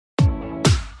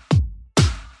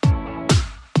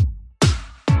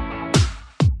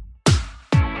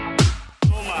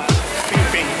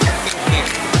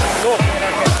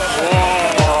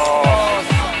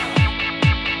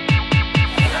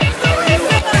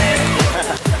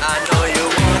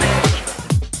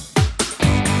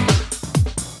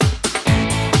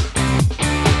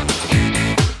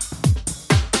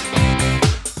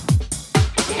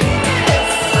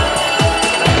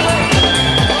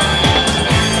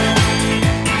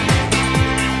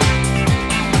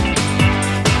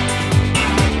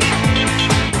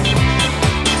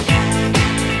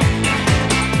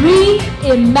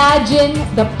imagine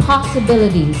the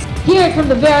possibilities. Hear it from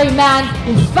the very man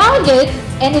who founded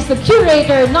and is the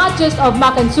curator not just of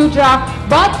Makansutra,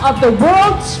 but of the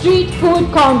World Street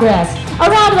Food Congress. A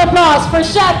round of applause for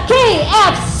Chef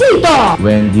KF Sito!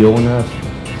 When the owner,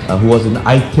 who was an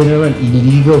itinerant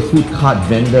illegal food cart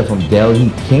vendor from Delhi,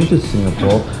 came to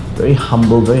Singapore, very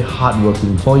humble, very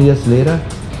hardworking. 4 years later,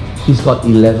 he's got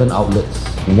 11 outlets,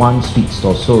 1 street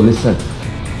store. So listen,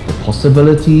 the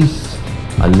possibilities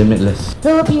are limitless.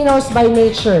 Filipinos by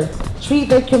nature treat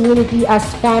their community as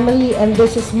family, and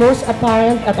this is most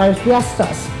apparent at our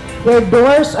fiestas, where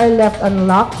doors are left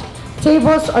unlocked,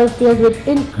 tables are filled with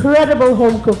incredible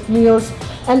home-cooked meals,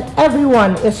 and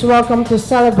everyone is welcome to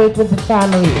celebrate with the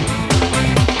family.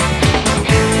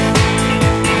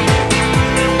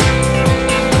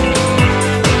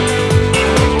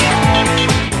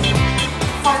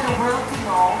 For the world to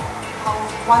know how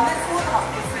wonderful, how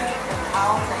different, and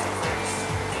how diverse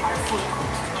our food culture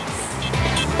is.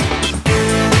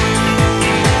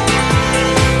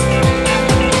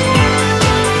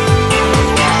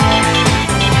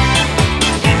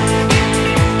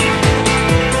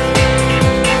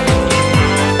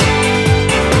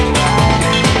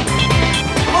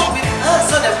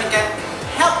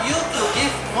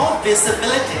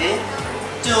 Visibility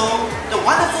to the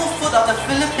wonderful food of the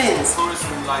Philippines.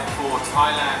 Tourism like for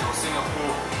Thailand or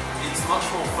Singapore, it's much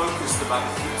more focused about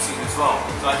the food scene as well.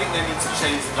 So I think they need to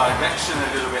change the direction a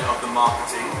little bit of the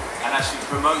marketing and actually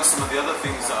promote some of the other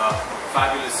things that are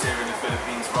fabulous here in the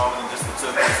Philippines rather than just the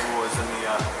turquoise waters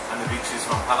and the beaches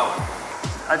from Palawan.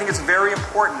 I think it's very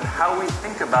important how we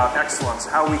think about excellence,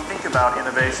 how we think about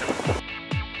innovation.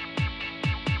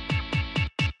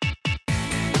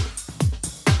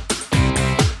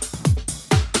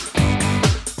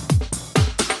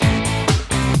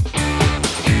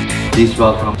 Please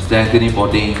welcome Anthony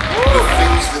Bourdain. The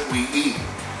things that we eat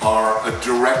are a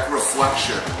direct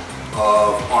reflection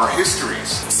of our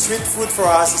histories. Street food for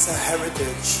us is a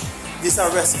heritage. These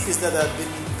are recipes that have been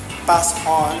passed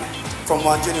on from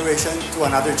one generation to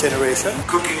another generation.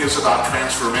 Cooking is about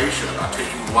transformation, about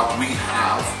taking what we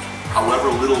have, however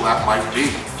little that might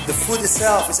be. The food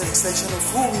itself is an extension of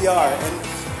who we are, and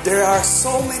there are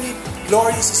so many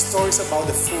glorious stories about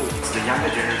the food. The younger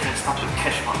generation start to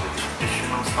catch on the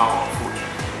traditional style of food,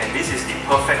 and this is the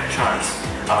perfect chance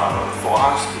for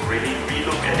us to really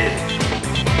relook at it.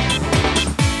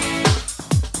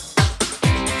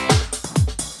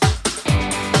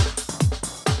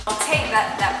 Take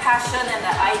that passion and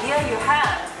that idea you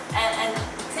have and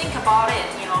think about it,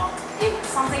 you know,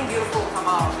 something beautiful will come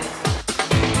out of it.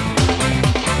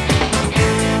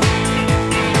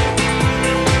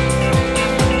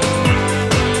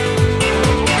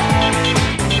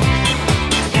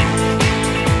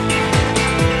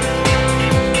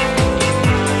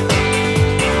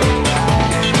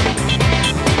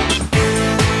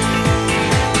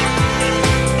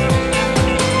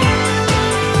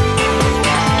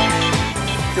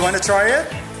 You want to try it?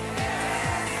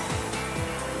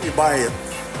 You buy it.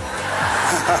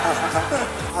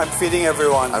 I'm feeding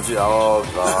everyone. Oh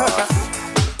God.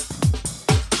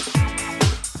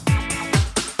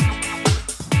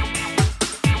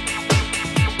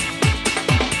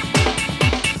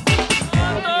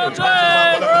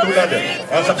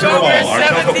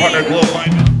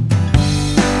 WSFC17.